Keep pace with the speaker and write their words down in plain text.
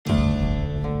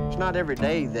not every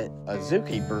day that a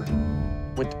zookeeper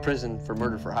went to prison for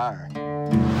murder for hire.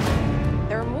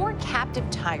 There are more captive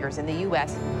tigers in the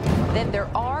U.S. than there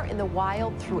are in the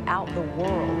wild throughout the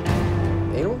world.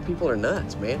 Animal people are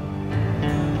nuts, man.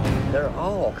 They're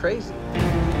all crazy.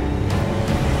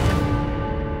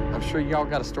 I'm sure y'all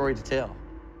got a story to tell.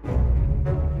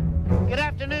 Good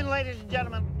afternoon, ladies and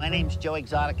gentlemen. My name's Joe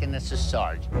Exotic, and this is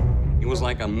Sarge. He was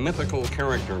like a mythical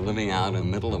character living out in the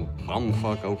middle of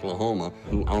bumfuck Oklahoma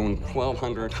who owned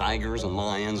 1,200 tigers and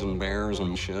lions and bears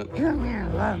and shit. Come here,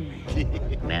 love me.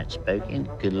 Matt spoken,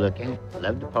 good looking,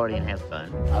 love to party and have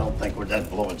fun. I don't think we're done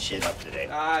blowing shit up today.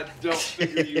 I don't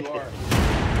figure you are.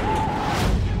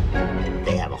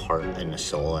 They have a heart and a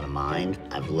soul and a mind.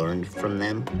 I've learned from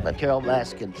them. But Carol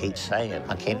Baskin keeps saying,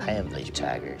 I can't have these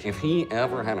tigers. If he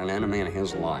ever had an enemy in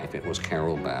his life, it was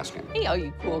Carol Baskin. Hey, all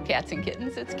you cool cats and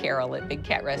kittens, it's Carol at Big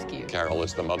Cat Rescue. Carol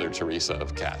is the Mother Teresa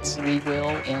of cats. We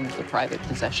will end the private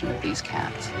possession of these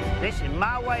cats. This is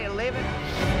my way of living,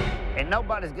 and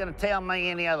nobody's gonna tell me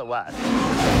any otherwise.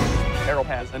 Carol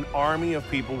has an army of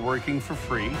people working for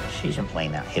free. She's a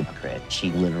plain out hypocrite.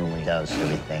 She literally does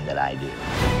everything that I do.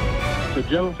 So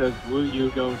Joe says, will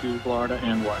you go to Florida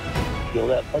and what? Kill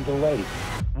that fucking lady.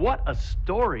 What a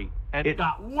story. And it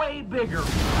got way bigger.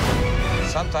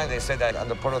 Sometimes they say that I'm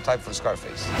the prototype for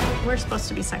Scarface. We're supposed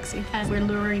to be sexy, and we're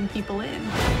luring people in.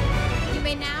 You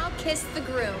may now kiss the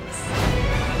grooms.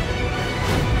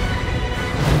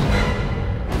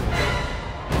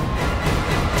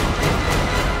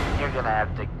 You're gonna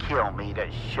have to kill me to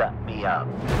shut me up.